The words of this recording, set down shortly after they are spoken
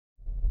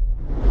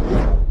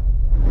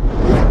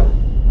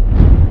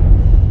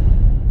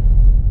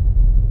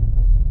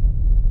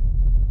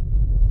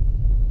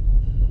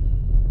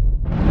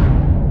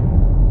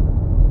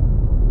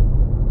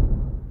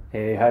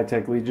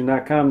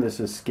HighTechLegion.com. This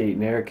is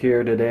Skating Eric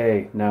here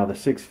today. Now the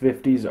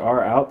 650s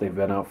are out. They've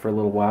been out for a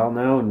little while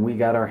now, and we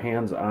got our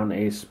hands on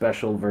a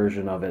special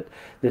version of it.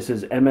 This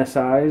is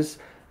MSI's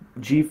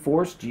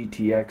GeForce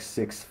GTX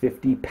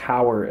 650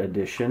 Power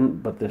Edition,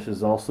 but this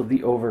is also the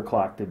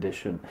Overclocked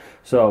Edition.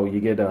 So you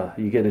get a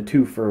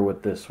twofer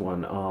with this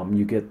one.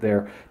 You get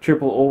their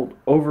triple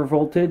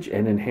overvoltage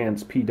and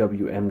enhanced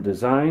PWM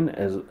design,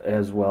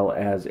 as well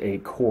as a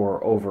core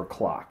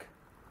overclock.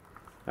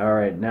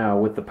 Alright, now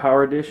with the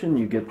Power Edition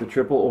you get the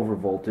triple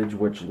overvoltage,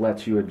 which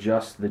lets you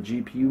adjust the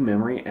GPU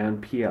memory and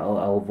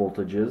PLL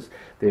voltages.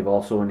 They've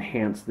also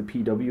enhanced the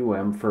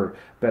PWM for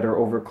better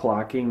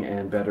overclocking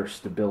and better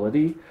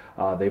stability.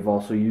 They've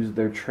also used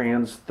their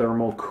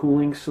trans-thermal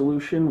cooling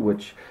solution,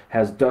 which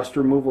has dust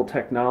removal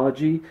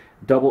technology,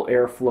 double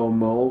airflow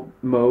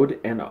mode,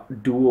 and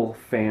dual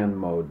fan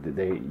mode.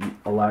 They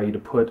allow you to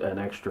put an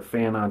extra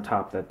fan on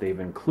top that they've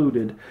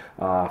included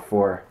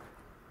for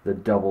the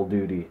double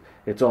duty.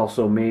 It's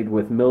also made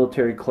with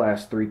military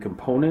class 3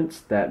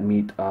 components that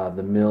meet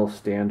the MIL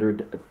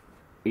standard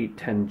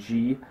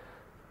 810G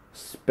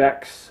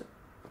specs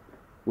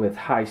with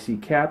high C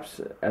caps,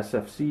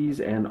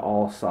 SFCs, and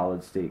all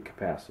solid state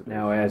capacitors.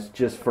 Now, as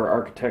just for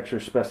architecture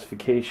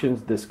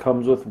specifications, this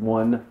comes with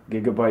 1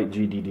 GB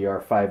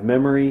GDDR5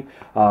 memory.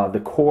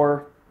 The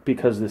core,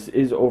 because this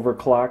is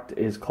overclocked,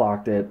 is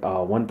clocked at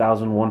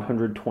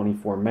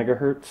 1124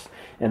 megahertz,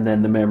 and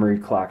then the memory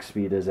clock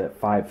speed is at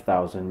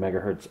 5000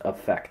 megahertz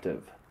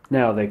effective.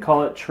 Now they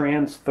call it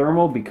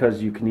trans-thermal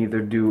because you can either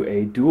do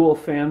a dual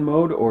fan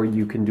mode or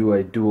you can do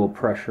a dual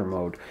pressure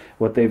mode.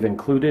 What they've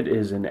included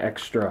is an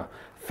extra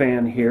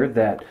fan here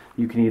that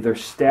you can either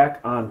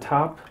stack on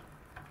top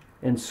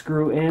and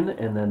screw in,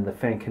 and then the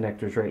fan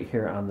connectors right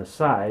here on the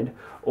side,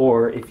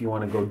 or if you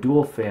want to go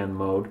dual fan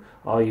mode,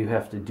 all you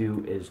have to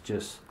do is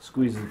just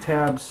squeeze the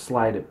tabs,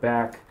 slide it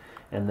back,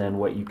 and then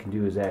what you can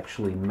do is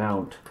actually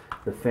mount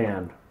the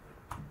fan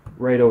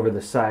right over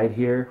the side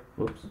here.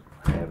 Whoops,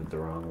 I have it the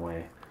wrong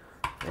way.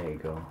 There you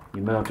go.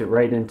 You mount it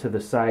right into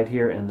the side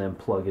here and then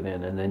plug it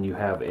in, and then you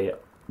have a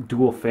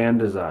dual fan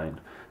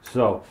design.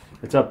 So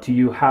it's up to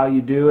you how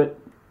you do it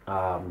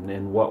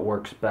and what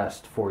works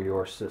best for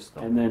your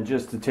system. And then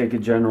just to take a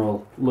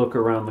general look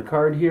around the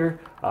card here,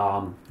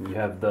 you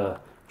have the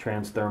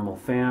trans-thermal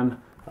fan,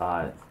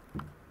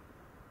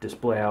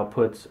 display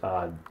outputs,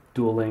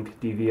 dual link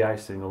DVI,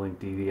 single link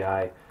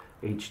DVI,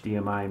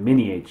 HDMI,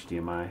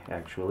 mini-HDMI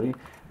actually,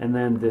 and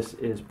then this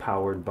is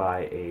powered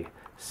by a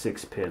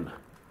 6-pin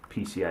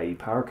PCI-e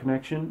power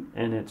connection,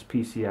 and it's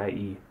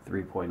PCI-e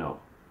 3.0.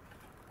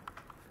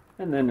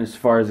 And then as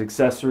far as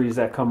accessories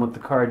that come with the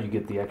card, you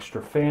get the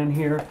extra fan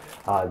here,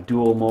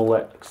 dual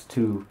Molex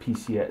to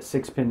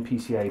 6-pin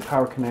PCI-e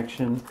power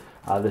connection.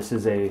 This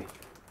is a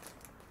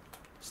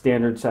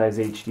standard size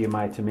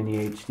HDMI to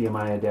mini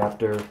HDMI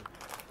adapter,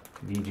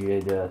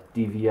 VGA to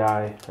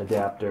DVI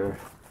adapter,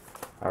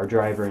 our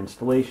driver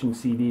installation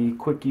CD,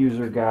 quick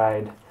user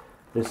guide.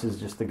 This is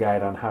just a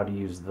guide on how to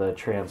use the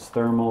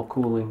trans-thermal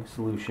cooling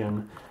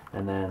solution,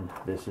 and then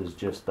this is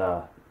just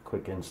a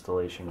quick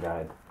installation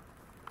guide.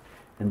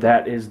 And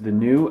that is the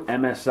new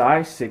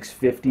MSI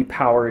 650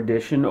 Power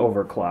Edition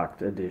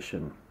Overclocked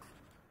Edition.